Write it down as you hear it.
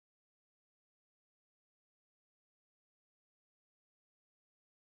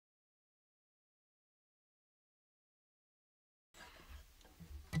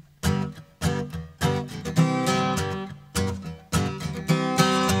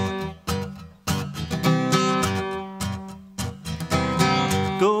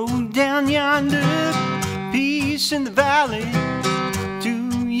peace in the valley.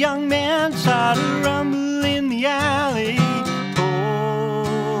 Two young men saw to rumble in the alley.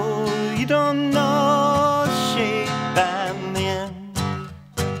 Oh, you don't know the shape I'm in.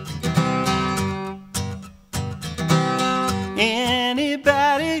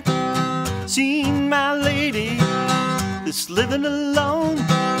 Anybody seen my lady that's living alone,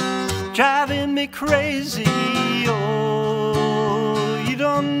 driving me crazy? Oh, you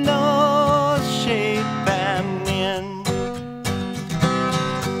don't know the shape I'm in.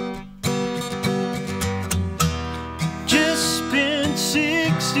 Just spent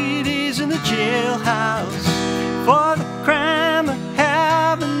 60 days in the jailhouse for the crime of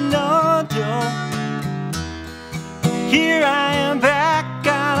having no dough. Here I am back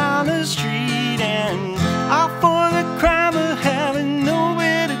out on the street, and all for the crime of having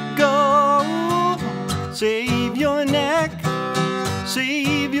nowhere to go. Save your neck,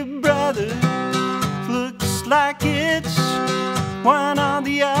 save your brother. Looks like it's one or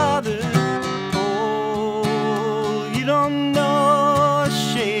the other. Oh, you don't know the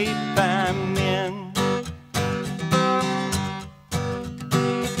shape I'm in.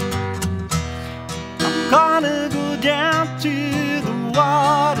 I'm gonna go down to the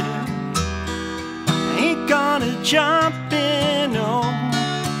water. I ain't gonna jump in, no.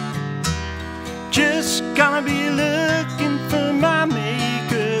 Just gonna be looking for my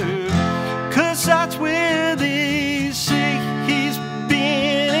maker, 'cause that's where they say he's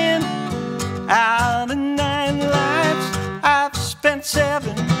been. Out of 9 lives, I've spent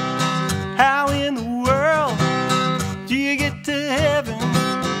 7. How in the world do you get to heaven?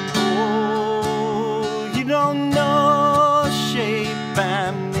 Oh, you don't know the shape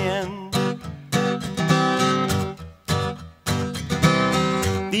I'm in.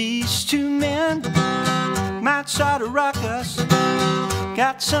 These two men might sort of rock us.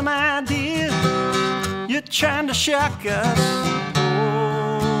 Got some idea you're trying to shock us.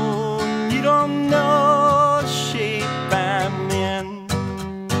 Oh, you don't know